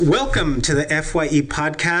Welcome to the FYE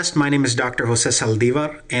podcast. My name is Dr. Jose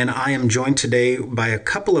Saldivar, and I am joined today by a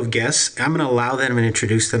couple of guests. I'm going to allow them to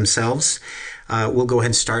introduce themselves. We'll go ahead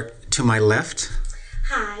and start to my left.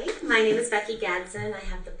 Hi, my name is Becky Gadsden. I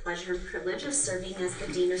have the pleasure and privilege of serving as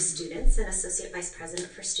the Dean of Students and Associate Vice President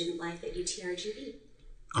for Student Life at UTRGV.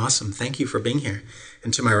 Awesome. Thank you for being here.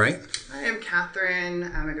 And to my right? Hi, I'm Catherine.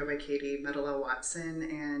 I go by Katie Medela Watson,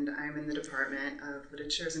 and I'm in the Department of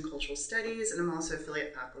Literatures and Cultural Studies, and I'm also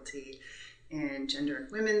affiliate faculty in Gender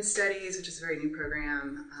and Women's Studies, which is a very new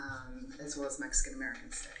program, as well as Mexican American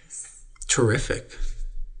Studies. Terrific.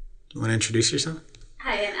 You want to introduce yourself?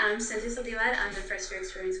 Hi, and I'm Cynthia Saldivar. I'm the First Year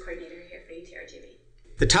Experience Coordinator here for UTRGV.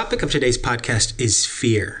 The topic of today's podcast is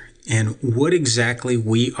fear and what exactly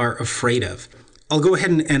we are afraid of. I'll go ahead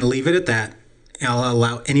and leave it at that. I'll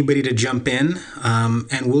allow anybody to jump in,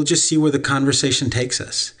 and we'll just see where the conversation takes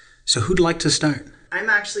us. So who'd like to start? I'm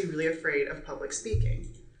actually really afraid of public speaking.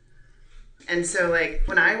 And so,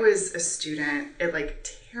 when I was a student,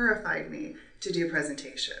 it, terrified me to do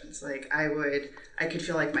presentations. I could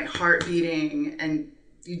feel, my heart beating, and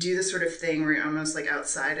you do this sort of thing where you're almost,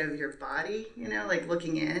 outside of your body,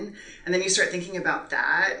 looking in. And then you start thinking about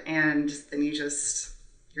that, and then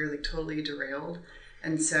you're totally derailed.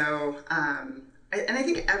 And so, I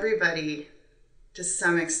think everybody to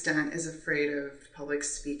some extent is afraid of public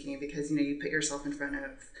speaking because, you put yourself in front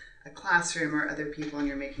of a classroom or other people and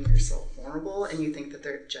you're making yourself vulnerable and you think that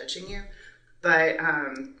they're judging you. But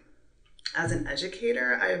as an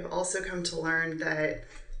educator, I've also come to learn that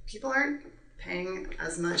people aren't paying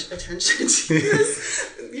as much attention to you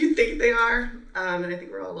as you think they are. And I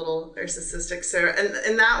think we're all a little narcissistic. So and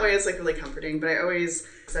in that way, it's really comforting. But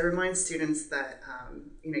I remind students that,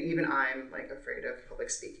 even I'm afraid of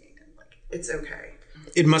public speaking and it's okay.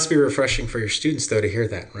 It must be refreshing for your students, though, to hear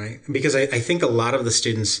that, right? Because I think a lot of the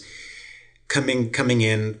students coming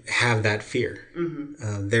in have that fear.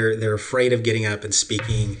 Mm-hmm. They're afraid of getting up and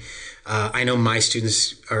speaking. I know my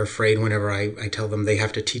students are afraid whenever I tell them they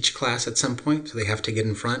have to teach class at some point, so they have to get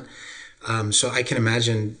in front. So I can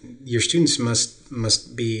imagine your students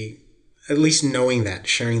must be, at least knowing that,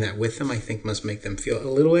 sharing that with them, I think must make them feel a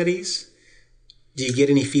little at ease. Do you get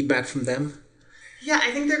any feedback from them? Yeah,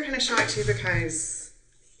 I think they're kind of shocked too because,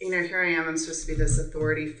 here I am, I'm supposed to be this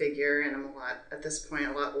authority figure and I'm at this point,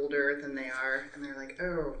 a lot older than they are. And they're like,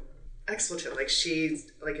 oh, expletive, if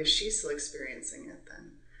she's still experiencing it,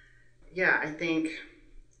 then yeah, I think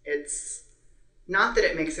it's not that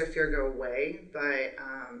it makes their fear go away, but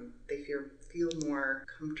they feel more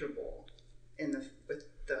comfortable with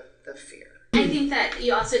the fear. I think that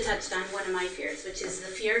you also touched on one of my fears, which is the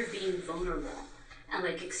fear of being vulnerable and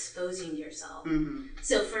exposing yourself. Mm-hmm.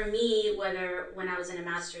 So for me, when I was in a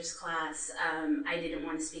master's class, I didn't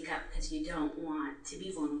want to speak up because you don't want to be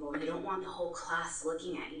vulnerable. You don't want the whole class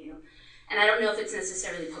looking at you. And I don't know if it's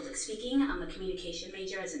necessarily public speaking. I'm a communication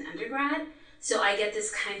major as an undergrad. So I get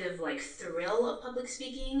this kind of thrill of public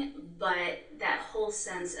speaking, but that whole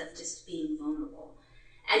sense of just being vulnerable.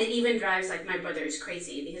 And it even drives my brother is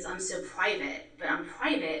crazy because I'm so private, but I'm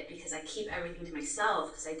private because I keep everything to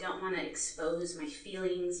myself because I don't want to expose my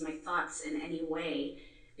feelings, my thoughts in any way,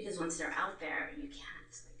 because once they're out there, you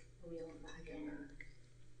can't reel them back in.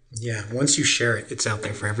 Yeah, once you share it, it's out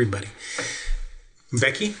there for everybody.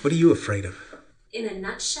 Becky, what are you afraid of? In a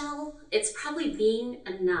nutshell, it's probably being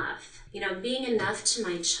enough. Being enough to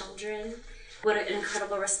my children. What an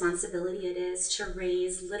incredible responsibility it is to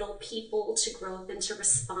raise little people, to grow up into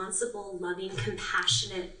responsible, loving,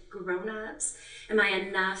 compassionate grown-ups. Am I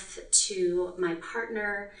enough to my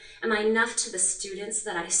partner? Am I enough to the students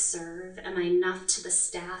that I serve? Am I enough to the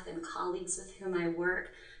staff and colleagues with whom I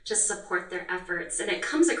work to support their efforts? And it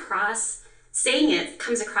comes across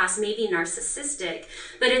maybe narcissistic,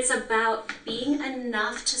 but it's about being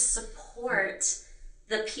enough to support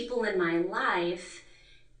the people in my life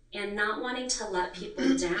and not wanting to let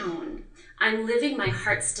people down. I'm living my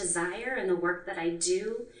heart's desire in the work that I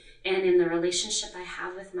do and in the relationship I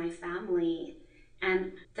have with my family.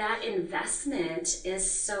 And that investment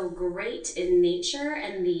is so great in nature,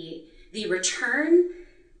 and the return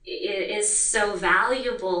is so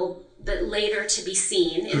valuable, but later to be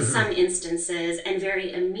seen in some instances, and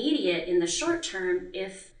very immediate in the short term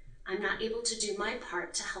if I'm not able to do my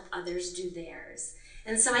part to help others do theirs.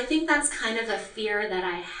 And so I think that's kind of a fear that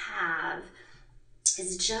I have,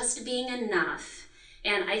 is just being enough.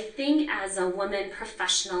 And I think as a woman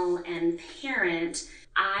professional and parent,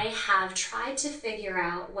 I have tried to figure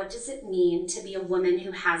out what does it mean to be a woman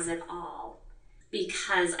who has it all.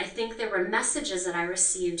 Because I think there were messages that I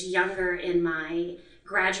received younger in my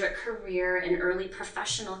graduate career and early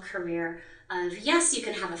professional career of, yes, you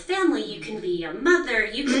can have a family, you can be a mother,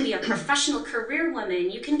 you can be a professional career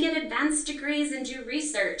woman, you can get advanced degrees and do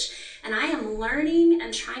research. And I am learning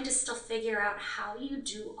and trying to still figure out how you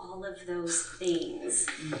do all of those things.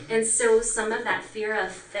 And so some of that fear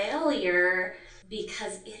of failure,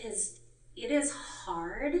 because it is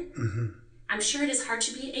hard. I'm sure it is hard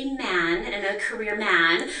to be a man and a career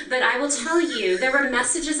man, but I will tell you, there were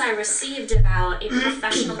messages I received about a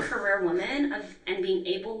professional career woman and being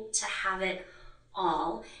able to have it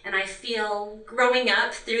all. And I feel, growing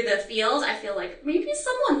up through the field, I feel like maybe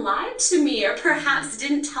someone lied to me or perhaps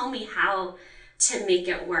didn't tell me how to make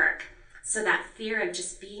it work. So that fear of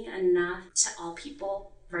just being enough to all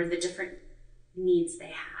people for the different needs they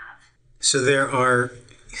have. So there are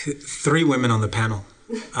 3 women on the panel.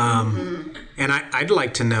 And I'd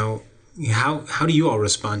like to know, how do you all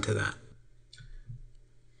respond to that?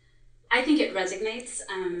 I think it resonates.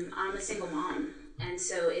 I'm a single mom, and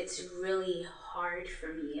so it's really hard for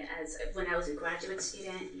me. As when I was a graduate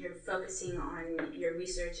student, you're focusing on your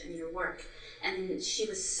research and your work, and she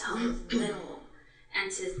was so little,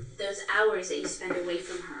 and to those hours that you spend away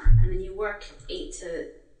from her, and then you work 8 to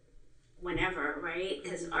whenever, right?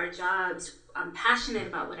 Because our jobs, I'm passionate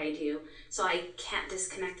about what I do, so I can't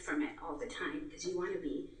disconnect from it all the time because you want to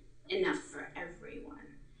be enough for everyone.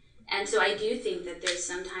 And so I do think that there's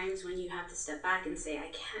sometimes when you have to step back and say,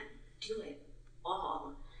 I can't do it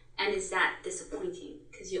all. And is that disappointing?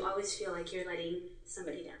 Because you always feel like you're letting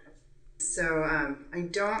somebody down. So I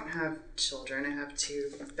don't have children. I have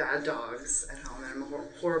 2 bad dogs at home, and I'm a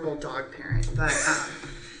horrible dog parent. But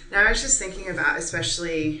now I was just thinking about,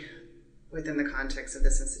 especially within the context of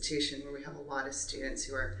this institution where we have a lot of students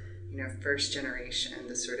who are, first generation,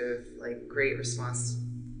 the sort of like great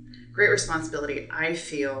responsibility I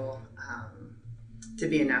feel to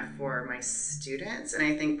be enough for my students. And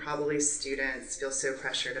I think probably students feel so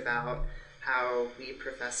pressured about how we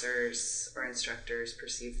professors or instructors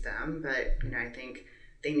perceive them. But, I think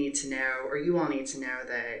they need to know, or you all need to know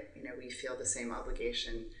that, we feel the same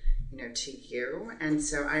obligation to you. And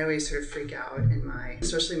so I always sort of freak out in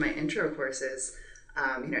especially my intro courses,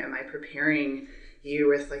 am I preparing you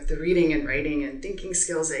with like the reading and writing and thinking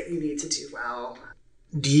skills that you need to do well?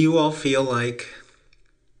 Do you all feel like,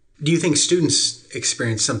 do you think students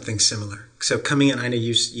experience something similar? So coming in, I know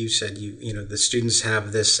you said the students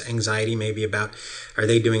have this anxiety maybe about, are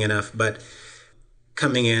they doing enough? But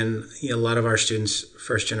coming in, a lot of our students,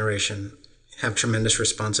 first generation, have tremendous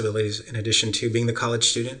responsibilities in addition to being the college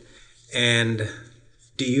student. And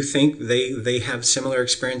do you think they have similar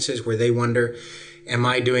experiences where they wonder, am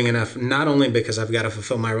I doing enough? Not only because I've got to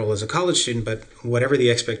fulfill my role as a college student, but whatever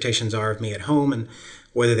the expectations are of me at home, and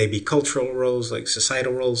whether they be cultural roles, like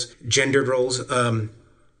societal roles, gendered roles.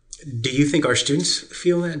 Do you think our students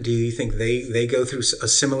feel that? Do you think they go through a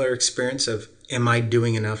similar experience of, am I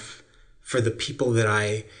doing enough for the people that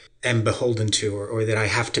I am beholden to or that I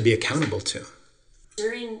have to be accountable to?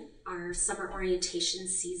 During our summer orientation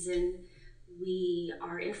season, we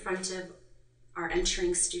are in front of our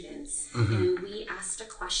entering students, and we asked a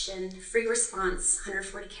question, free response,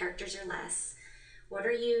 140 characters or less. What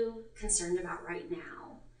are you concerned about right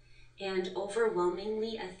now? And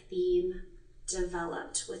overwhelmingly, a theme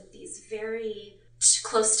developed with these very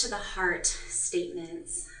close to the heart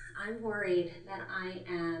statements. I'm worried that I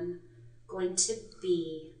am going to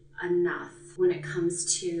be enough when it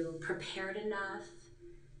comes to prepared enough,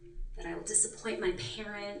 that I will disappoint my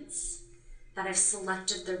parents, that I've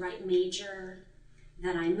selected the right major,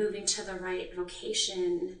 that I'm moving to the right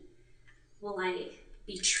vocation. Will I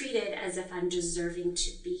be treated as if I'm deserving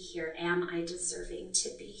to be here? Am I deserving to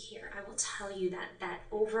be here? I will tell you that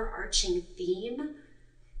overarching theme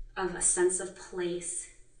of a sense of place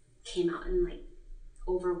came out in like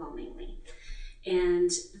overwhelmingly. And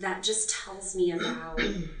that just tells me about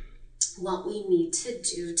what we need to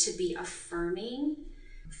do to be affirming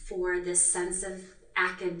for this sense of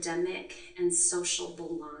academic and social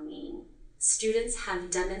belonging. Students have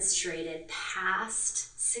demonstrated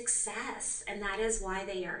past success, and that is why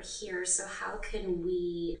they are here. So how can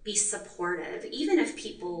we be supportive, even if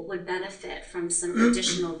people would benefit from some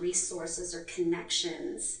additional resources or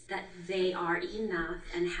connections, that they are enough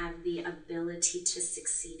and have the ability to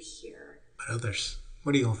succeed here? But others,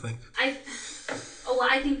 what do you all think? I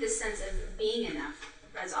think the sense of being enough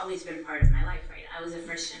has always been part of my life, right? I was a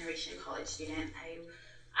first generation college student.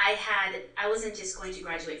 I wasn't just going to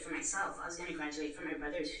graduate for myself. I was going to graduate for my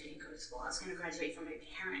brothers who didn't go to school. I was going to graduate for my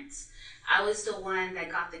parents. I was the one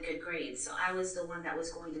that got the good grades. So I was the one that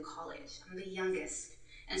was going to college. I'm the youngest.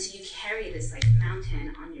 And so you carry this like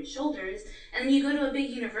mountain on your shoulders, and then you go to a big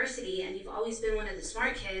university and you've always been one of the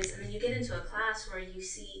smart kids, and then you get into a class where you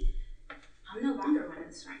see I'm no longer one of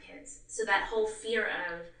the smart kids. So that whole fear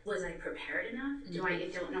of, was I prepared enough? I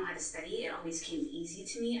don't know how to study? It always came easy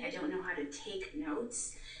to me. I don't know how to take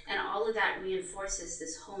notes. And all of that reinforces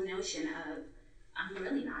this whole notion of, I'm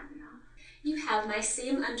really not enough. You have my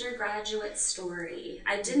same undergraduate story.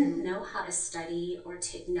 I didn't know how to study or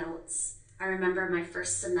take notes. I remember my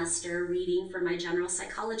first semester reading for my general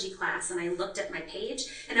psychology class, and I looked at my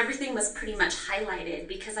page and everything was pretty much highlighted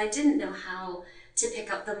because I didn't know how to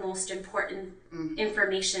pick up the most important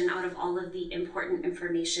information out of all of the important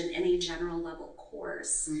information in a general level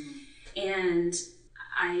course. And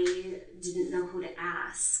I didn't know who to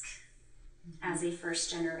ask as a first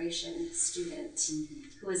generation student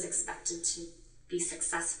who was expected to be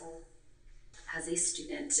successful as a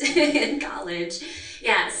student in college.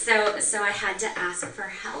 Yeah, so I had to ask for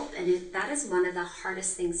help, and that is one of the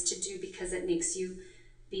hardest things to do because it makes you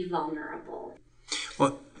be vulnerable.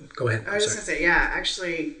 Well, go ahead. I was just going to say, yeah,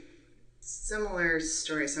 actually, similar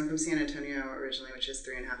story. So I'm from San Antonio originally, which is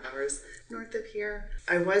 3.5 hours north of here.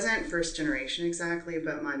 I wasn't first generation exactly,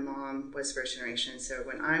 but my mom was first generation. So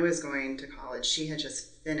when I was going to college, she had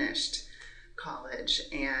just finished college,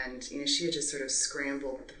 and she had just sort of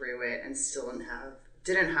scrambled through it and still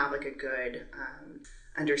didn't have like a good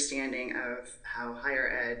understanding of how higher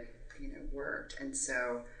ed worked. And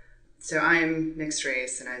so I'm mixed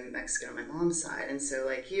race and I'm Mexican on my mom's side, and so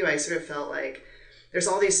like you, I sort of felt like there's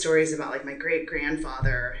all these stories about like my great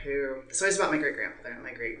grandfather so it's about my great grandfather and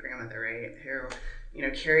my great grandmother, right,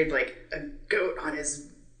 who carried like a goat on his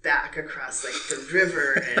back across like the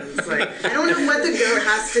river, and it's like I don't know what the goat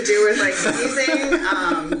has to do with like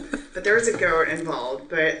sneezing, but there was a goat involved.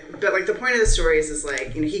 But like the point of the story is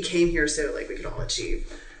like he came here so like we could all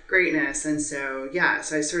achieve greatness, and so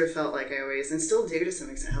so I sort of felt like I always, and still do to some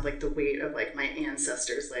extent, have like the weight of like my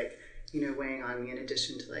ancestors like weighing on me in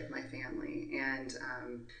addition to like my family, and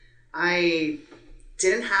I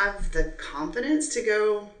didn't have the confidence to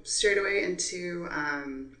go straight away into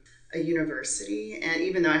a university, and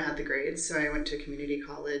even though I had the grades, so I went to community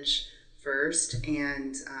college first,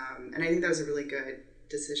 and I think that was a really good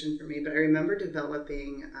decision for me. But I remember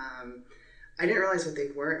developing, I didn't realize what they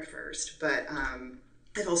were at first, but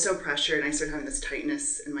I felt so pressured, and I started having this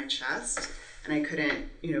tightness in my chest, and I couldn't,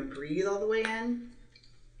 breathe all the way in,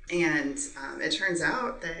 and it turns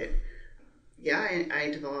out that, I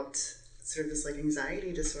developed sort of this like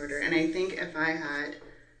anxiety disorder, and I think if I had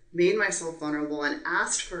made myself vulnerable and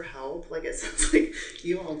asked for help, like it sounds like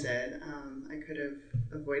you all did, I could have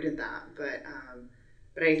avoided that. But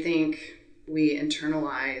I think we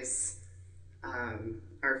internalize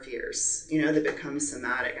our fears, that become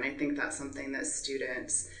somatic. And I think that's something that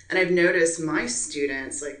students, and I've noticed my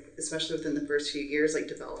students, like especially within the first few years, like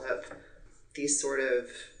develop these sort of,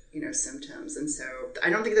 symptoms. And so I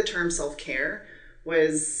don't think the term self-care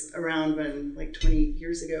was around when like 20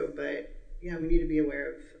 years ago, but we need to be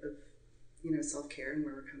aware of self-care and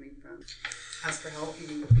where we're coming from. Ask for help, be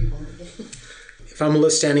vulnerable. If I'm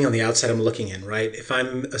standing on the outside, I'm looking in, right? If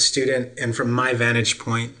I'm a student, and from my vantage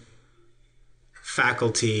point,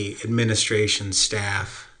 faculty, administration,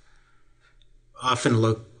 staff often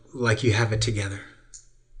look like you have it together,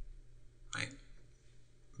 right?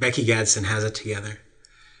 Becky Gadsden has it together.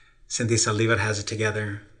 Cynthia Saldívar has it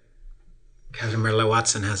together. Catherine Merla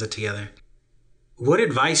Watson has it together. What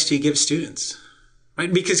advice do you give students?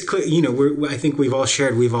 Right? Because, I think we've all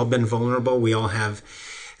shared, we've all been vulnerable. We all have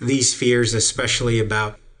these fears, especially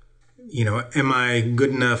about, am I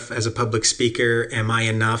good enough as a public speaker? Am I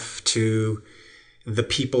enough to the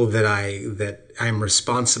people that I'm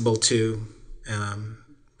responsible to,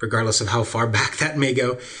 regardless of how far back that may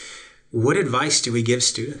go? What advice do we give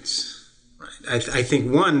students? Right? I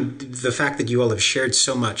think, one, the fact that you all have shared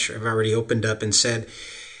so much, I've already opened up and said,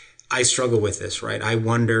 I struggle with this, right? I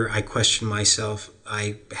wonder, I question myself,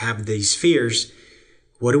 I have these fears.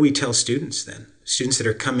 What do we tell students then? Students that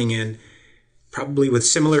are coming in probably with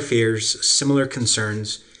similar fears, similar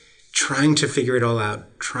concerns, trying to figure it all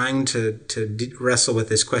out, trying to wrestle with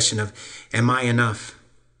this question of, am I enough?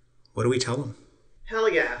 What do we tell them? Hell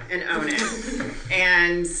yeah, and own it.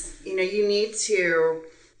 And, you need to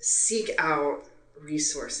seek out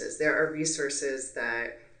resources. There are resources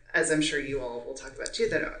that, as I'm sure you all will talk about too,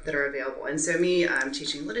 that are available. And so me,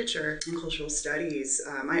 teaching literature and cultural studies,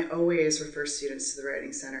 I always refer students to the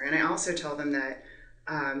Writing Center. And I also tell them that,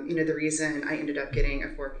 the reason I ended up getting a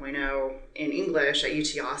 4.0 in English at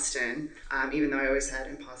UT Austin, even though I always had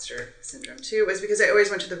imposter syndrome too, was because I always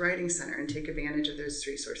went to the Writing Center and take advantage of those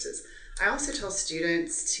resources. I also tell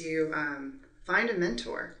students to find a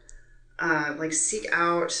mentor. Seek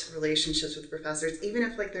out relationships with professors, even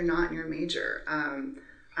if they're not in your major.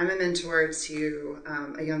 I'm a mentor to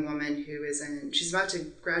a young woman who she's about to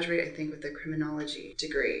graduate, I think, with a criminology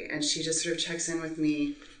degree. And she just sort of checks in with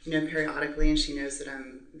me, periodically, and she knows that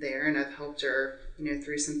I'm there and I've helped her,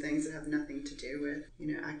 through some things that have nothing to do with,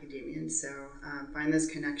 academia. And so find those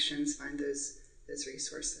connections, find those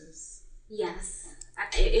resources. Yes,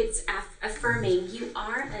 it's affirming you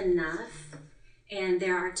are enough. And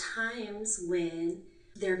there are times when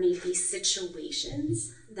there may be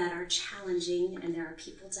situations that are challenging and there are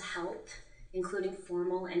people to help, including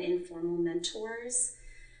formal and informal mentors.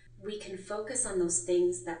 We can focus on those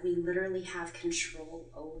things that we literally have control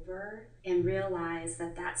over and realize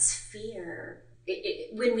that that's fear.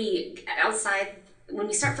 When we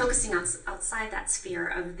start focusing outside that sphere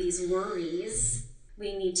of these worries,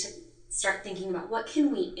 we need to start thinking about what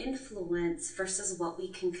can we influence versus what we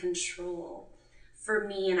can control. For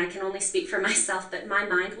me, and I can only speak for myself, but my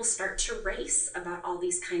mind will start to race about all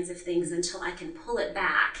these kinds of things until I can pull it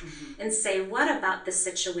back and say, what about this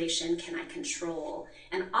situation can I control?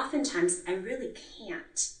 And oftentimes I really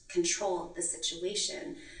can't control the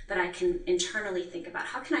situation, but I can internally think about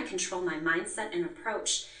how can I control my mindset and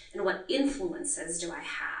approach, and what influences do I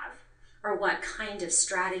have? Or what kind of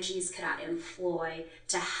strategies could I employ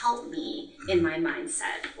to help me in my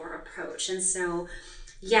mindset or approach? And so,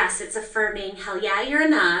 yes, it's affirming, hell yeah, you're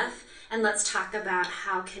enough. And let's talk about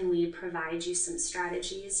how can we provide you some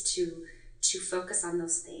strategies to focus on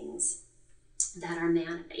those things that are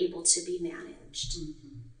able to be managed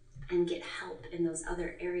and get help in those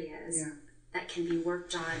other areas that can be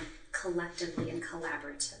worked on collectively and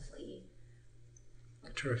collaboratively.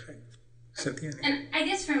 Terrific. Cynthia? And I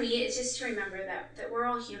guess for me, it's just to remember that we're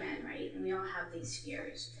all human, right? And we all have these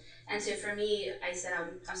fears. And so for me, I said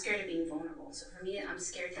I'm scared of being vulnerable. So for me, I'm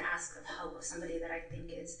scared to ask the help of somebody that I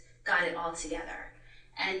think is got it all together.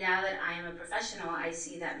 And now that I am a professional, I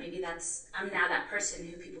see that maybe I'm now that person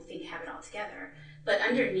who people think have it all together. But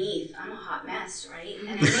underneath, I'm a hot mess, right? And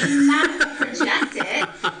I may not project it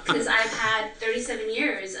because I've had 37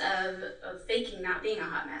 years of faking not being a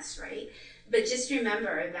hot mess, right? But just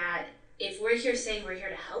remember that if we're here saying we're here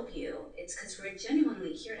to help you, it's because we're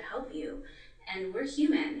genuinely here to help you. And we're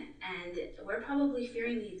human, and we're probably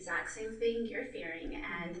fearing the exact same thing you're fearing,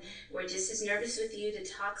 and we're just as nervous with you to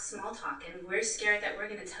talk small talk, and we're scared that we're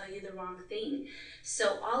going to tell you the wrong thing.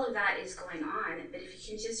 So all of that is going on, but if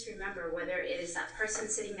you can just remember, whether it is that person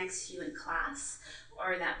sitting next to you in class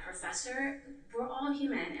or that professor, we're all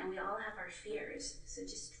human, and we all have our fears, so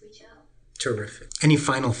just reach out. Terrific. Any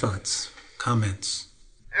final thoughts, comments?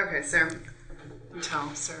 Okay, so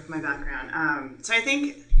tell sort of my background. So I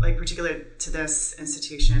think, particular to this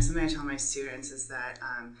institution, something I tell my students is that,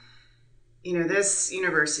 this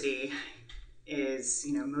university is,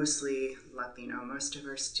 mostly Latino. Most of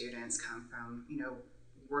our students come from,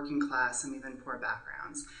 working class and even poor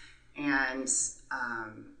backgrounds. And,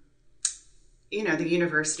 the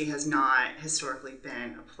university has not historically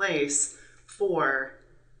been a place for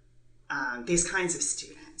these kinds of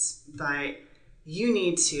students. But you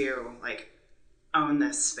need to, own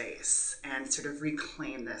this space and sort of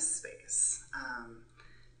reclaim this space.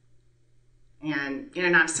 And,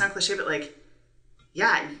 not to sound cliche, but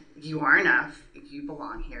you are enough. You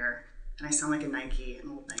belong here. And I sound like an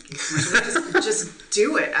old Nike commercial. just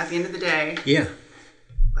do it at the end of the day. Yeah.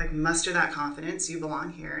 Muster that confidence. You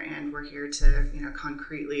belong here, and we're here to,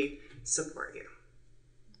 concretely support you.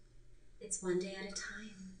 It's one day at a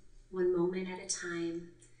time, one moment at a time.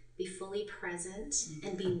 Be fully present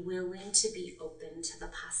and be willing to be open to the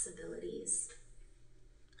possibilities.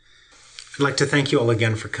 I'd like to thank you all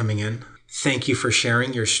again for coming in. Thank you for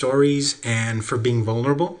sharing your stories and for being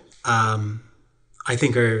vulnerable. I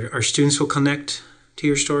think our students will connect to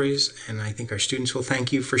your stories, and I think our students will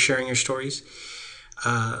thank you for sharing your stories.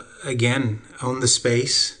 Again, own the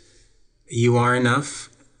space. You are enough.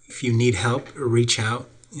 If you need help, reach out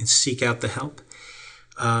and seek out the help.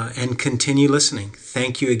 And continue listening.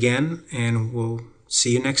 Thank you again, and we'll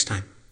see you next time.